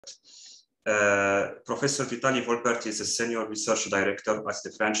Professor Vitaly Volpert is a senior research director at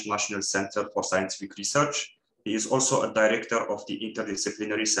the French National Center for Scientific Research. He is also a director of the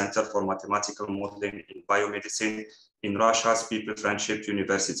Interdisciplinary Center for Mathematical Modeling in Biomedicine in Russia's People Friendship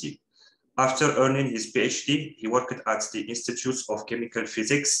University. After earning his PhD, he worked at the Institute of Chemical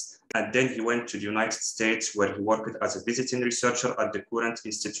Physics, and then he went to the United States, where he worked as a visiting researcher at the Current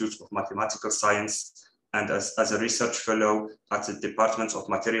Institute of Mathematical Science and as a research fellow at the Department of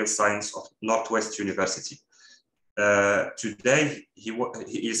Material Science of Northwest University. Today, he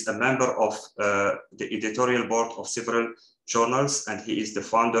is a member of the editorial board of several journals, and he is the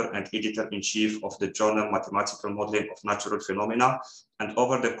founder and editor-in-chief of the journal Mathematical Modeling of Natural Phenomena. And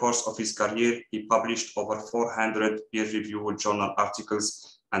over the course of his career, he published over 400 peer-reviewed journal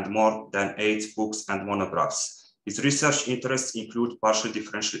articles and more than 8 books and monographs. His research interests include partial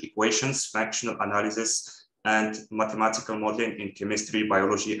differential equations, functional analysis, and mathematical modeling in chemistry,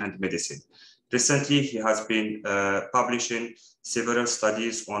 biology, and medicine. Recently, he has been publishing several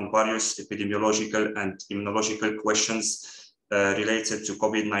studies on various epidemiological and immunological questions related to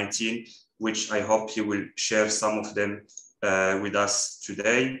COVID-19, which I hope he will share some of them with us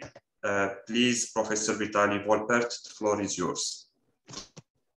today. Please, Professor Vitaly Volpert, the floor is yours.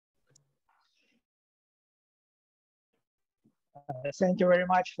 Thank you very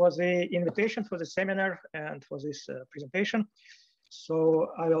much for the invitation for the seminar and for this presentation. So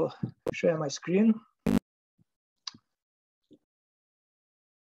I will share my screen.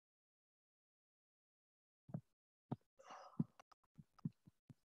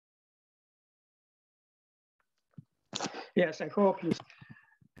 Yes, I hope you.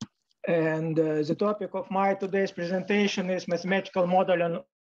 And the topic of my today's presentation is mathematical modeling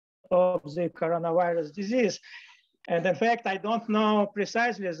of the coronavirus disease. And in fact, I don't know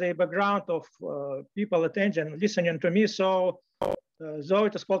precisely the background of people attending, listening to me. So though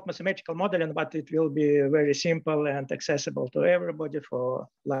it is called mathematical modeling, but it will be very simple and accessible to everybody for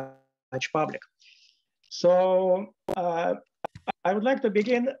large public. So I would like to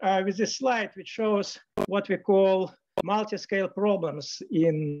begin with this slide, which shows what we call multi-scale problems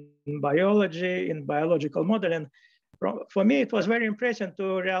in biology, in biological modeling. For me, it was very impressive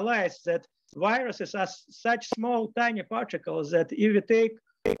to realize that viruses are such small, tiny particles that if we take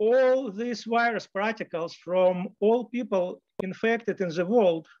all these virus particles from all people infected in the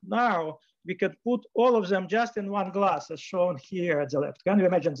world, now we could put all of them just in one glass, as shown here at the left. Can you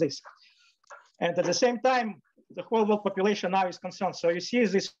imagine this? And at the same time, the whole world population now is concerned. So you see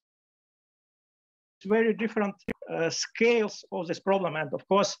this very different scales of this problem. And of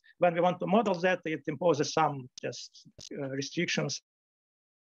course, when we want to model that, it imposes some just restrictions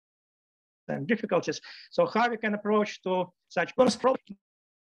and difficulties. So how we can approach to such problems?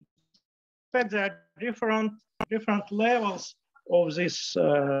 There are different levels of this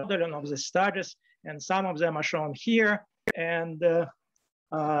modeling of the studies, and some of them are shown here. And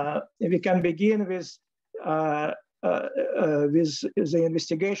we can begin with the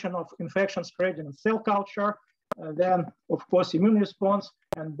investigation of infection spreading in cell culture, then of course immune response,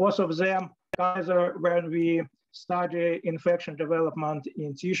 and both of them either when we study infection development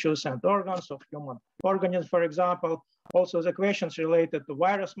in tissues and organs of human organisms, for example. Also the questions related to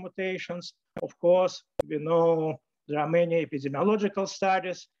virus mutations. Of course, we know there are many epidemiological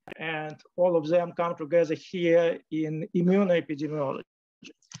studies, and all of them come together here in immunoepidemiology.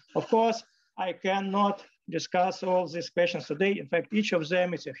 Of course, I cannot discuss all these questions today. In fact, each of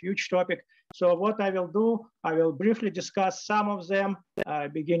them is a huge topic. So what I will do, I will briefly discuss some of them,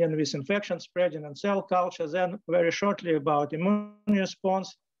 beginning with infection spreading and cell culture, then very shortly about immune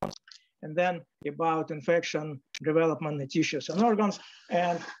response, and then about infection development in tissues and organs.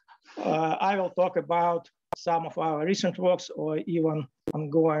 And I will talk about some of our recent works or even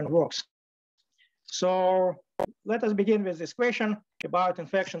ongoing works. So let us begin with this question about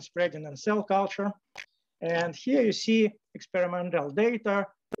infection spreading and cell culture. And here you see experimental data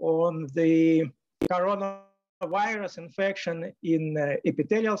on the coronavirus infection in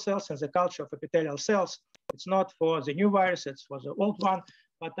epithelial cells and the culture of epithelial cells. It's not for the new virus, it's for the old one,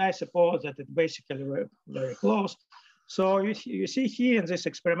 but I suppose that it's basically very, very close. So you see here in this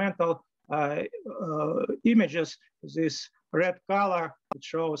experimental images, this red color, which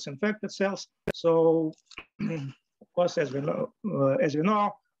shows infected cells. So of course, as we know,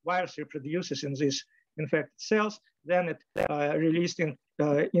 virus reproduces in these infected cells, then it released into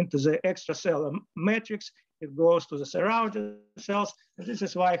the extracellular matrix. It goes to the surrounding cells. And this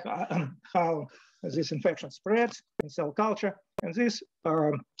is why how this infection spreads in cell culture. And these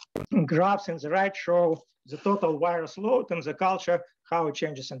graphs in the right show the total virus load in the culture, how it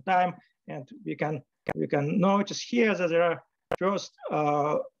changes in time. And we can notice here that there are first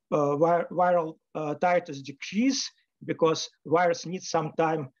viral titers decrease because virus needs some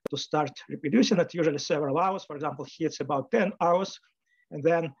time to start reproducing. It usually several hours. For example, here it's about 10 hours. And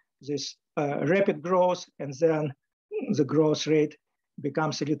then this rapid growth, and then the growth rate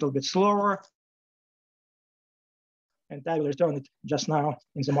becomes a little bit slower. And I will return it just now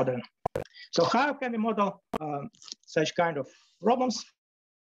in the model. So how can we model such kind of problems?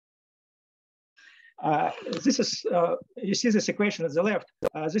 This is, you see this equation at the left.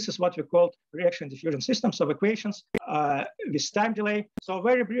 This is what we call reaction diffusion systems of equations with time delay. So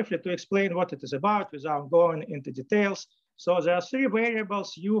very briefly to explain what it is about without going into details. So there are three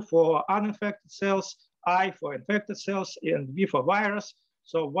variables, U for uninfected cells, I for infected cells, and V for virus.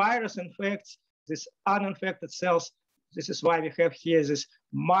 So virus infects these uninfected cells. This is why we have here this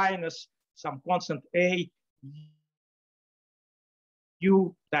minus some constant A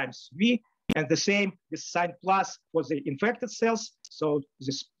U times V. And the same, this sign plus for the infected cells. So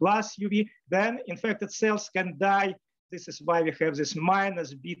this plus UV, then infected cells can die. This is why we have this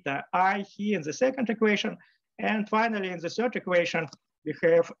minus beta I here in the second equation. And finally, in the third equation, we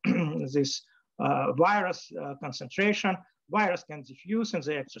have this virus concentration. Virus can diffuse in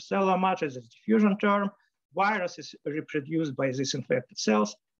the extracellular matrix, the diffusion term. Virus is reproduced by these infected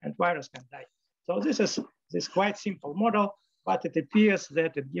cells, and virus can die. So this is this quite simple model, but it appears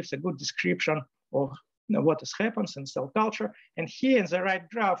that it gives a good description of what happens in cell culture. And here in the right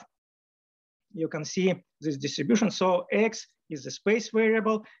graph, you can see this distribution. So X is the space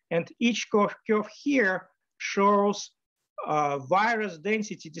variable, and each curve here shows virus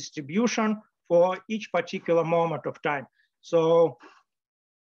density distribution for each particular moment of time. So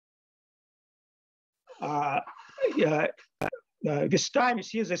this time you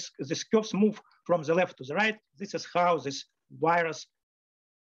see this curves move from the left to the right. This is how this virus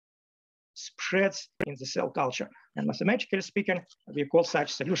spreads in the cell culture. And mathematically speaking, we call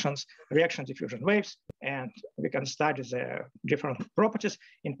such solutions reaction diffusion waves, and we can study the different properties,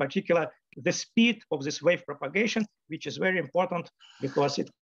 in particular, the speed of this wave propagation, which is very important because it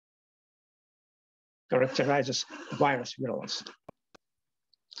characterizes virus virulence.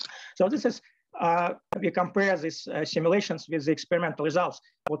 So this is, we compare these simulations with the experimental results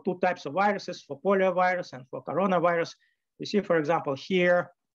for two types of viruses, for poliovirus and for coronavirus. You see, for example, here,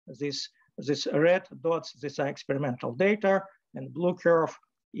 this red dots, these are experimental data, and blue curve,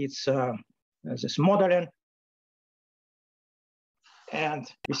 it's this modeling. And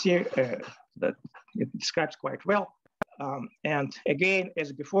you see that it describes quite well. And again,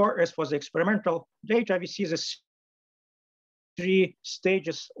 as before, as for the experimental data, we see this three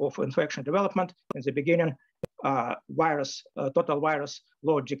stages of infection development. In the beginning, total virus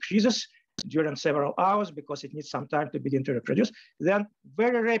load decreases during several hours because it needs some time to begin to reproduce. Then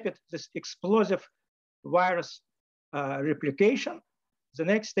very rapid, this explosive virus replication, the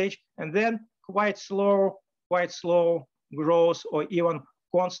next stage, and then quite slow growth or even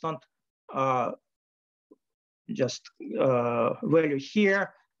constant value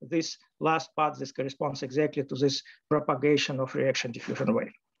here. This last part, this corresponds exactly to this propagation of reaction diffusion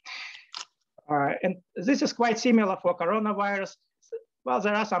wave. And this is quite similar for coronavirus. Well,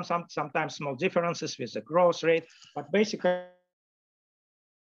 there are sometimes small differences with the growth rate, but basically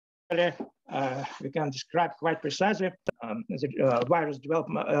we can describe quite precisely the virus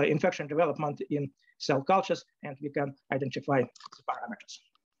development, infection development in cell cultures, and we can identify the parameters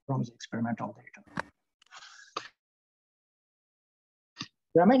from the experimental data.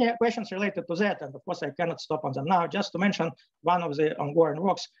 There are many questions related to that, and of course I cannot stop on them now. Just to mention one of the ongoing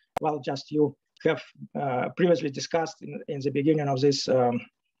works, well, just you have previously discussed in the beginning of this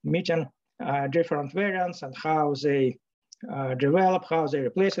meeting different variants and how they develop, how they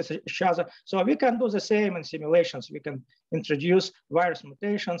replace each other. So we can do the same in simulations. We can introduce virus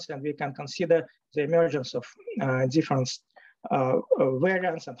mutations, and we can consider the emergence of different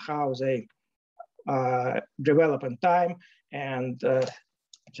variants and how they develop in time. And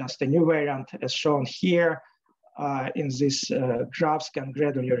just a new variant as shown here in these graphs can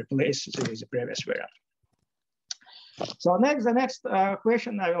gradually replace the previous variant. So the next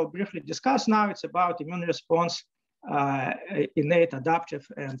question I will briefly discuss now, it's about immune response, innate, adaptive,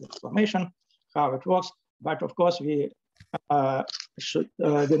 and inflammation, how it works. But of course, we know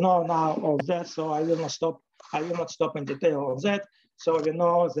now all that, so I will not stop in detail on that. So we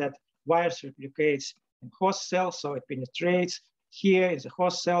know that virus replicates in host cells, so it penetrates. Here in the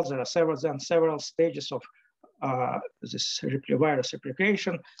host cells, there are several stages of this virus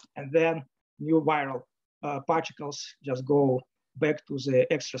replication, and then new viral particles just go back to the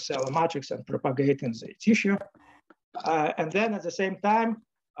extracellular matrix and propagate in the tissue. And then at the same time,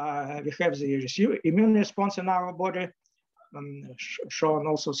 we have the immune response in our body. shown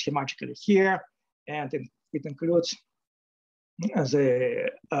also schematically here, and it includes the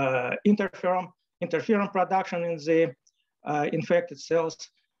interferon production in the infected cells,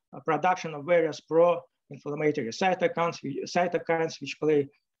 production of various pro-inflammatory cytokines, which play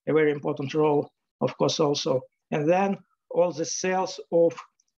a very important role, of course, also. And then all the cells of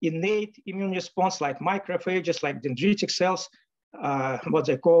innate immune response, like macrophages, like dendritic cells, what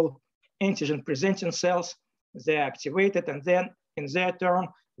they call antigen-presenting cells, they're activated, and then in their turn,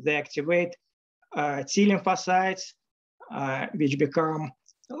 they activate T lymphocytes, which become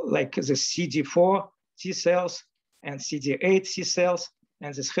like the CD4 T cells and CD8 T cells,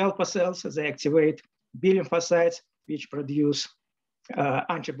 and these helper cells, they activate B lymphocytes, which produce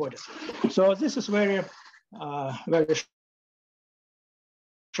antibodies. So this is very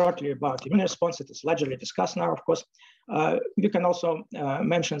shortly about immune response. It is largely discussed now, of course. We can also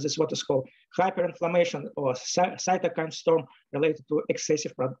mention this, what is called hyperinflammation or cytokine storm related to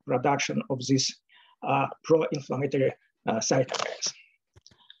excessive production of these pro-inflammatory cytokines.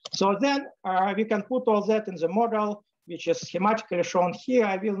 So then we can put all that in the model, which is schematically shown here.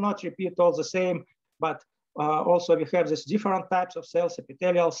 I will not repeat all the same, but also we have these different types of cells: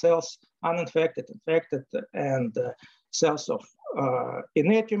 epithelial cells, uninfected, infected, and cells of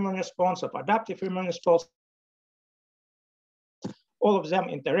innate immune response, of adaptive immune response. All of them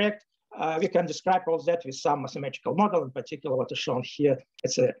interact. We can describe all that with some mathematical model, in particular what is shown here.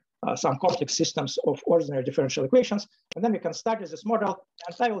 It's some complex systems of ordinary differential equations. And then we can study this model,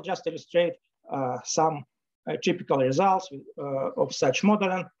 and I will just illustrate some typical results of such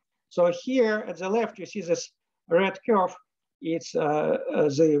modeling. So here at the left, you see this red curve. It's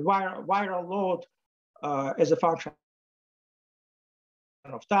the viral load as a function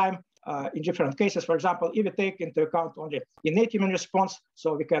of time in different cases. For example, if we take into account only innate immune response,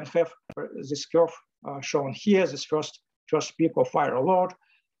 so we can have this curve shown here, this first peak of viral load.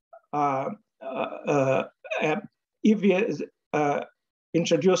 If we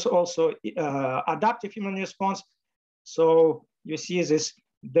introduce also adaptive immune response, so you see this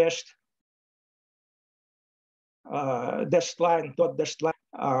dashed line, dot dashed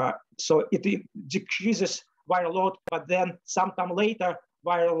line. So it decreases viral load, but then sometime later,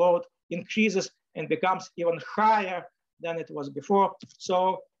 viral load increases and becomes even higher than it was before.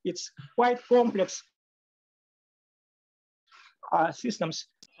 So it's quite complex systems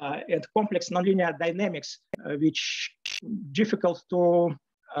and complex nonlinear dynamics, which difficult to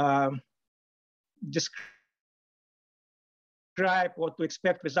describe what to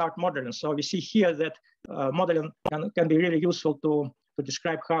expect without modeling. So we see here that modeling can be really useful to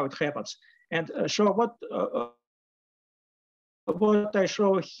describe how it happens. And show what I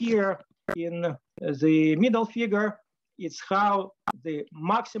show here in the middle figure, it's how the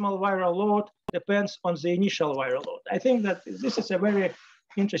maximal viral load depends on the initial viral load. I think that this is a very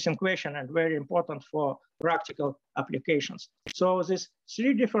interesting question and very important for practical applications. So these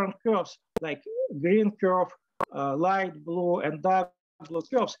three different curves, like green curve, light blue, and dark blue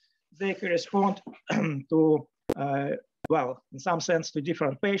curves, they correspond to, well, in some sense, to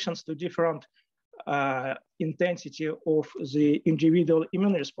different patients, to different intensity of the individual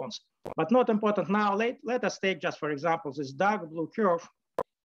immune response. But not important now. Let us take just, for example, this dark blue curve.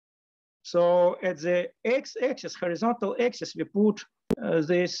 So at the x-axis, horizontal axis, we put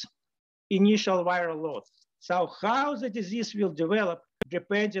this initial viral load. So how the disease will develop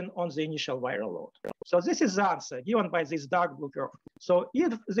depending on the initial viral load. So this is the answer given by this dark blue curve. So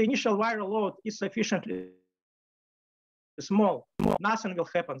if the initial viral load is sufficiently small, nothing will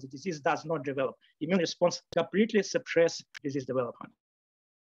happen. The disease does not develop. Immune response completely suppresses disease development.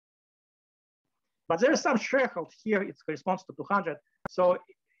 But there is some threshold here. It corresponds to 200. So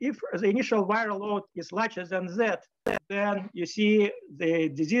if the initial viral load is larger than that, then you see the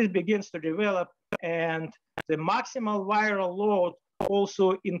disease begins to develop, and the maximal viral load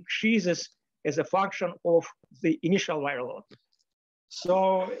also increases as a function of the initial viral load.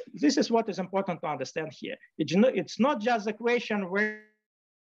 So this is what is important to understand here. It's not just a question where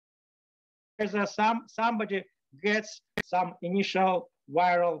somebody gets some initial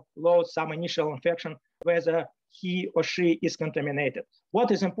viral load, some initial infection, whether he or she is contaminated.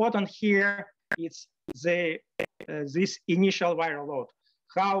 What is important here is this initial viral load,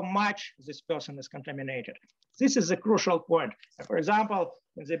 how much this person is contaminated. This is a crucial point. For example,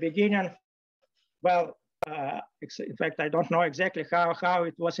 in the beginning, well, in fact, I don't know exactly how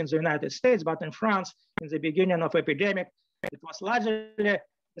it was in the United States, but in France, in the beginning of epidemic, it was largely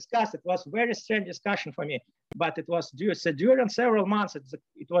discussed. It was very strange discussion for me, but it was during several months,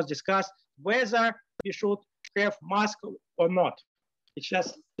 it was discussed whether we should have mask or not. It's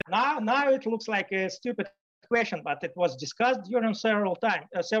just now it looks like a stupid question, but it was discussed during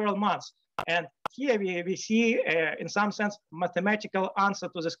several months. And here we see, in some sense, mathematical answer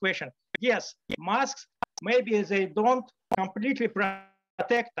to this question. Yes, masks, maybe they don't completely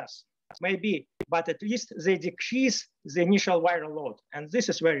protect us, maybe, but at least they decrease the initial viral load. And this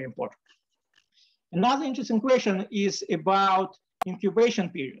is very important. Another interesting question is about incubation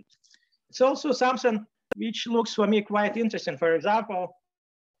period. It's also something which looks for me quite interesting. For example,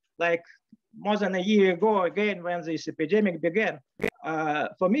 like more than a year ago, again, when this epidemic began,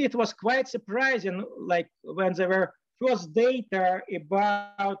 for me, it was quite surprising, like when there were first data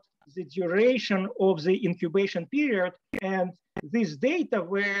about the duration of the incubation period, and these data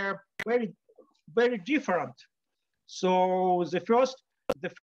were very, very different. So the first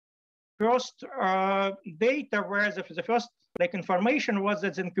data where the first like information was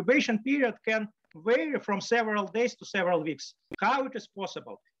that the incubation period can vary from several days to several weeks. How it is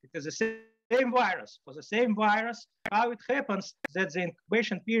possible? It is the same virus. For the same virus, how it happens that the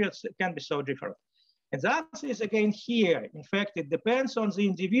incubation periods can be so different? And the answer is again here. In fact, it depends on the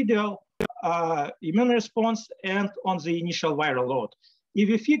individual immune response and on the initial viral load. If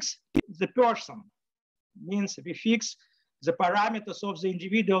we fix the person, means we fix the parameters of the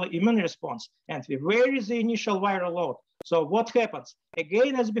individual immune response, and we vary the initial viral load. So what happens?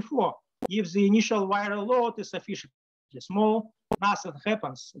 Again, as before, if the initial viral load is sufficiently small, nothing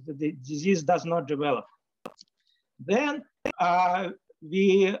happens. The disease does not develop. Then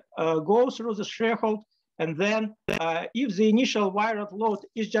we go through the threshold, and then if the initial viral load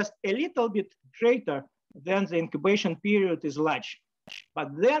is just a little bit greater, then the incubation period is large. But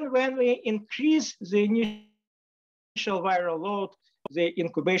then when we increase the initial viral load, the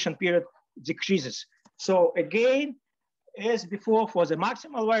incubation period decreases. So again, as before, for the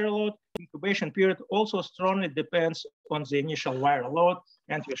maximal viral load, incubation period also strongly depends on the initial viral load,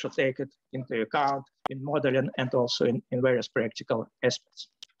 and we should take it into account in modeling and also in various practical aspects.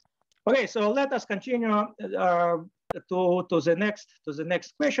 Okay, so let us continue to the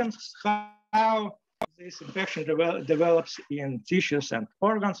next questions. How this infection develops in tissues and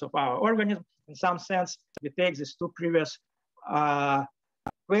organs of our organism. In some sense, we take these two previous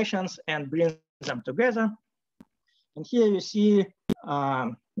questions and bring them together. And here you see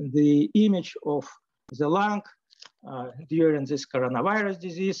the image of the lung during this coronavirus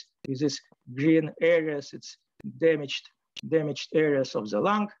disease. With these green areas, it's damaged areas of the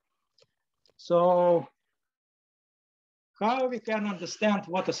lung. So how we can understand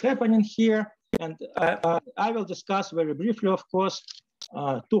what is happening here? And I will discuss very briefly, of course,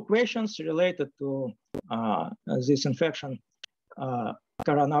 two questions related to this infection,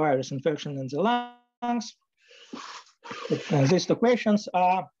 coronavirus infection in the lungs. These two questions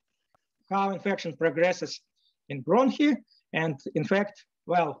are how infection progresses in bronchi. And in fact,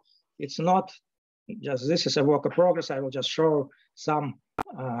 well, it's not just, this is a work in progress. I will just show some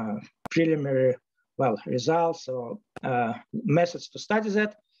preliminary, well, results or methods to study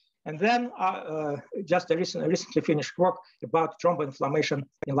that. And then just a recently finished work about thromboinflammation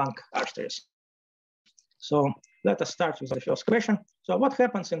in lung arteries. So let us start with the first question. So what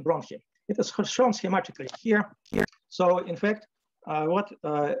happens in bronchi? It is shown schematically here. So in fact, what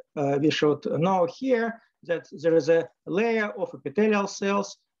we should know here, that there is a layer of epithelial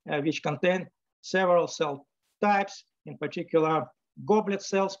cells which contain several cell types, in particular goblet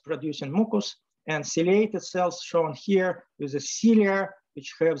cells producing mucus, and ciliated cells shown here with the cilia,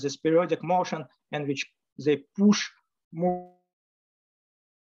 which have this periodic motion and which they push mucus,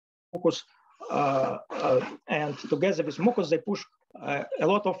 and together with mucus, they push a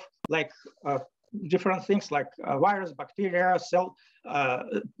lot of like different things like virus, bacteria, cell,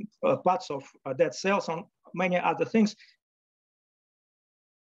 parts of dead cells, and many other things.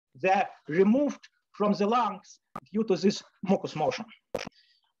 They're removed from the lungs due to this mucus motion.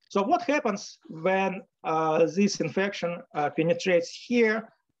 So what happens when this infection penetrates here?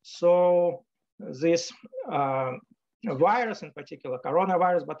 So this virus, in particular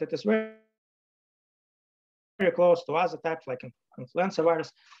coronavirus, but it is very, very close to other types like influenza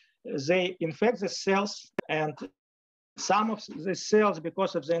virus, they infect the cells, and some of the cells,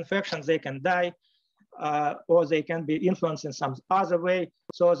 because of the infection, they can die, or they can be influenced in some other way.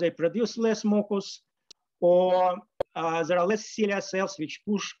 So they produce less mucus, or there are less cilia cells which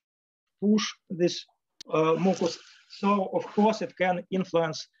push this mucus. So of course it can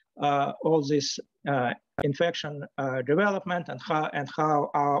influence all this infection development and how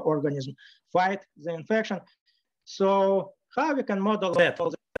our organism fight the infection. So how we can model that?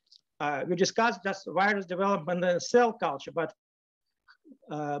 We discussed just virus development and cell culture, but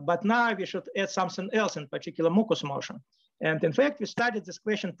now we should add something else, in particular mucus motion. And in fact, we studied this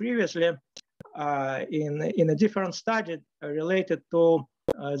question previously in a different study related to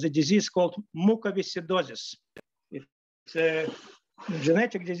the disease called mucoviscidosis. It's a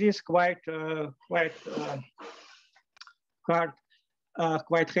genetic disease, quite hard,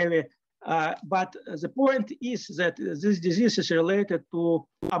 quite heavy. But the point is that this disease is related to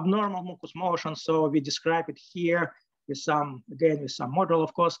abnormal mucous motion. So we describe it here with some, again, with some model,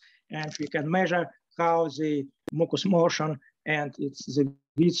 of course, and we can measure how the mucous motion and it's the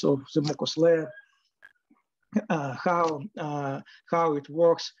width of the mucous layer, how it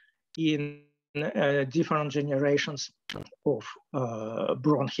works in different generations of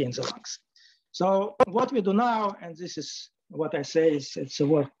bronchi in the lungs. So what we do now, and this is what I say is it's a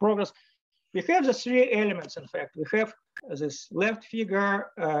work in progress. We have the three elements. In fact, we have this left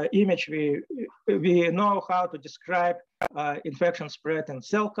figure image. We know how to describe infection spread in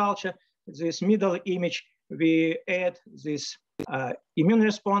cell culture. This middle image, we add this immune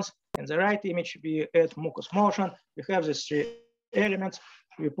response. In the right image, we add mucous motion. We have these three elements.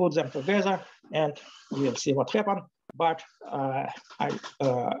 We put them together, and we'll see what happens. But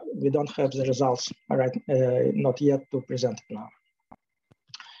we don't have the results right, not yet to present it now.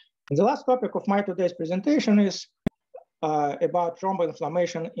 And the last topic of my today's presentation is about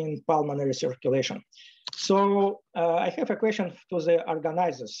thromboinflammation in pulmonary circulation. So I have a question to the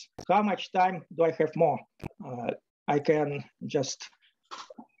organizers. How much time do I have more? I can just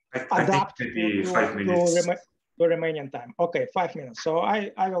adapt to 5 minutes. To remaining time. Okay, 5 minutes. So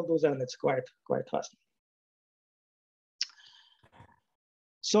I will do that. It's quite fast.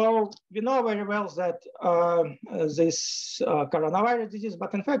 So we know very well that this coronavirus disease,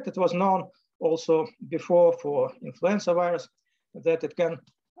 but in fact it was known also before for influenza virus, that it can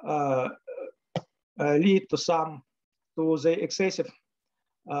lead to the excessive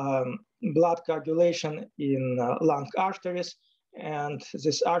blood coagulation in lung arteries, and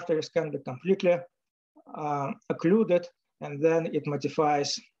these arteries can be completely occluded, and then it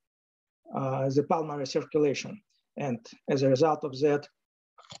modifies the pulmonary circulation, and as a result of that,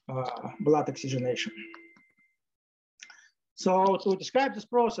 blood oxygenation. So to describe this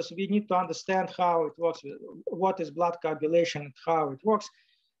process, we need to understand how it works, what is blood coagulation and how it works.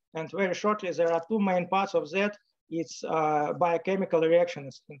 And very shortly, there are two main parts of that. It's biochemical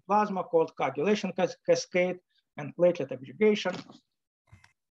reactions in plasma called coagulation cascade and platelet aggregation.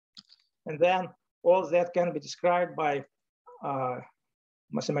 And then all that can be described by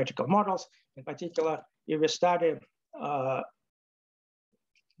mathematical models. In particular, if we study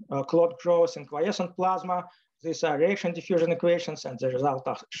clot growth in quiescent plasma, these are reaction diffusion equations, and the results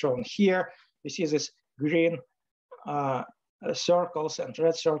are shown here. We see these green circles and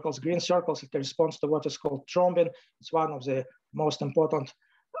red circles. Green circles, it corresponds to what is called thrombin. It's one of the most important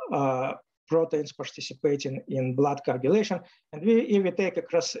proteins participating in blood coagulation. And if we take a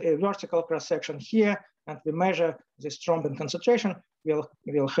vertical cross-section here and we measure this thrombin concentration, we'll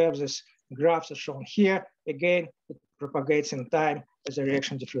have this graph as shown here. Again, it propagates in time as a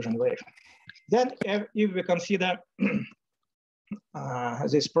reaction diffusion wave. Then if we consider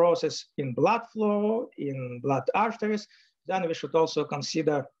this process in blood flow, in blood arteries, then we should also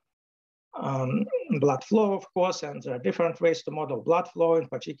consider blood flow, of course, and there are different ways to model blood flow. In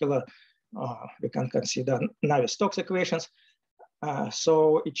particular, we can consider Navier-Stokes equations.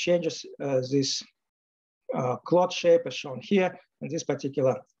 So it changes this clot shape as shown here, and these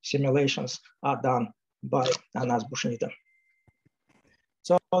particular simulations are done by Anas Bushnita.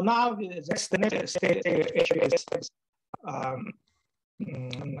 So now that's the next stage,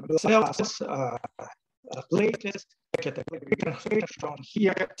 cells, platelets, shown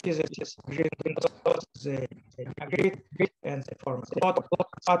here. This is green windows, they aggregate and they form a lot.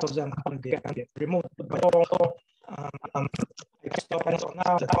 Part of them can be removed by all.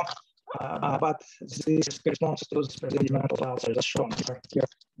 But this corresponds to the segmental ulcers as shown here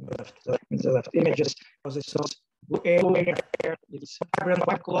in the left images. This cells it's vibrant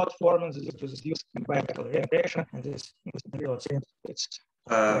white clot forming. This is used in biochemical reaction, and this it's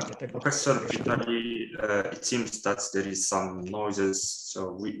Professor Vitaly, it seems that there is some noises,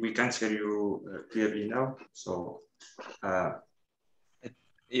 so we can't hear you clearly now. So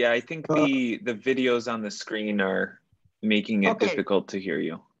yeah, I think the videos on the screen are making it difficult to hear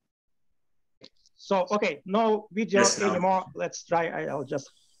you. So okay, no video anymore. Let's try. I'll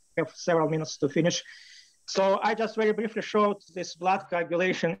just have several minutes to finish. So I just very briefly showed this blood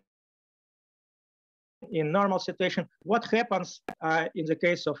coagulation in normal situation. What happens in the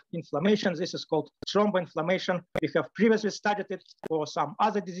case of inflammation? This is called thromboinflammation. We have previously studied it for some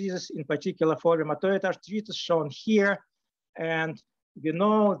other diseases, in particular for rheumatoid arthritis shown here. And we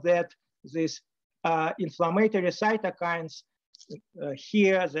know that these inflammatory cytokines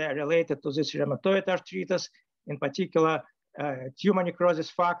here they're related to this rheumatoid arthritis, in particular tumor necrosis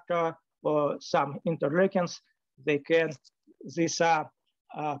factor or some interleukins. These are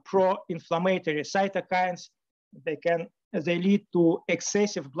pro-inflammatory cytokines. They lead to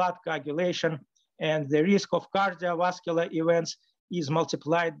excessive blood coagulation, and the risk of cardiovascular events is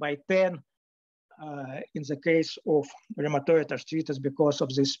multiplied by 10 in the case of rheumatoid arthritis because of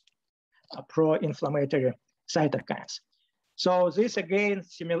these pro-inflammatory cytokines. So this again,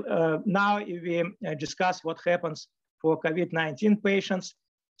 now if we discuss what happens for COVID-19 patients.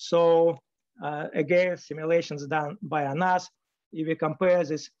 So again, simulations done by us. If we compare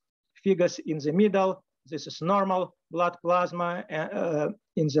these figures in the middle, this is normal blood plasma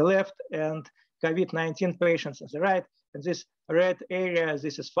in the left and COVID-19 patients on the right. And this red area,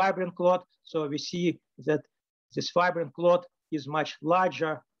 this is fibrin clot. So we see that this fibrin clot is much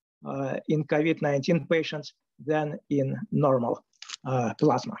larger in COVID-19 patients than in normal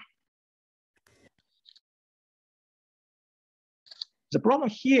plasma. The problem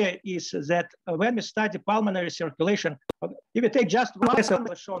here is that when we study pulmonary circulation, if you take just one vessel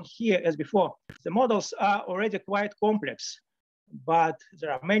shown here as before, the models are already quite complex, but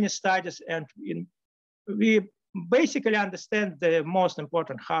there are many studies, and we basically understand the most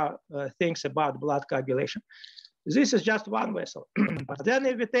important things about blood coagulation. This is just one vessel. But then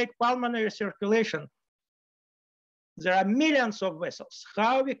if we take pulmonary circulation, there are millions of vessels.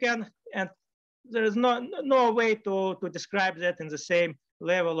 How we can, and there is no way to describe that in the same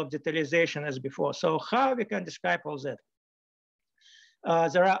level of detailization as before. So how we can describe all that?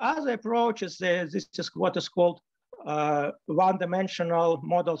 There are other approaches. This is what is called one-dimensional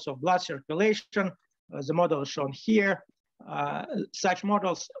models of blood circulation. The model is shown here. Such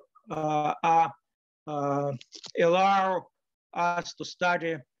models allow us to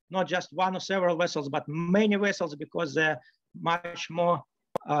study not just one or several vessels, but many vessels, because they're much more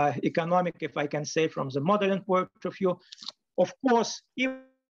economic, if I can say, from the modeling point of view. Of course, even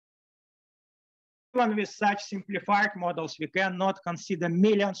with such simplified models, we cannot consider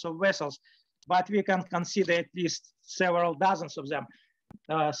millions of vessels, but we can consider at least several dozens of them.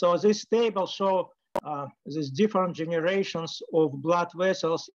 So this table shows these different generations of blood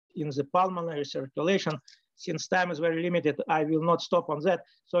vessels in the pulmonary circulation. Since time is very limited, I will not stop on that.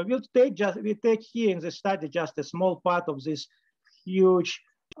 So we take here in the study just a small part of this huge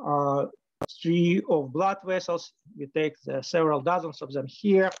tree of blood vessels. We take the several dozens of them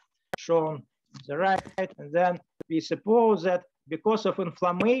here, shown on the right, and then we suppose that because of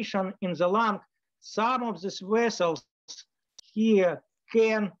inflammation in the lung, some of these vessels here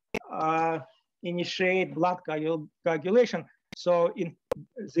can initiate blood coagulation. So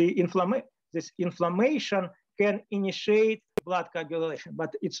this inflammation can initiate blood coagulation,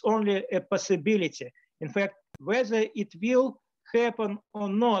 but it's only a possibility. In fact, whether it will happen or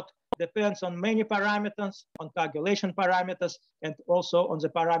not depends on many parameters, on coagulation parameters, and also on the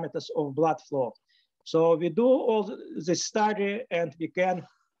parameters of blood flow. So we do all this study, and we can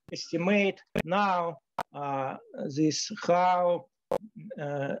estimate now how this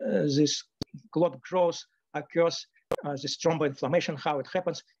clot growth occurs, this thromboinflammation, how it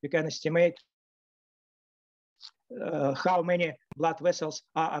happens. We can estimate how many blood vessels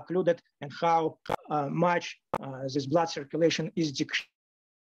are occluded and how much this blood circulation is decreased.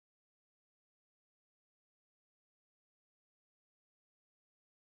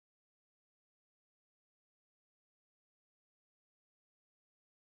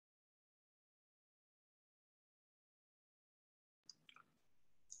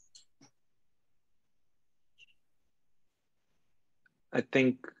 I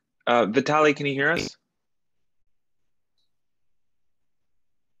think, Vitaly, can you hear us?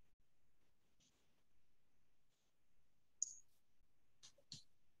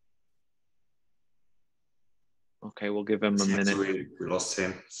 Okay, we'll give him a minute. We lost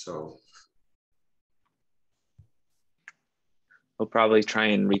him, so. We'll probably try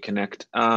and reconnect.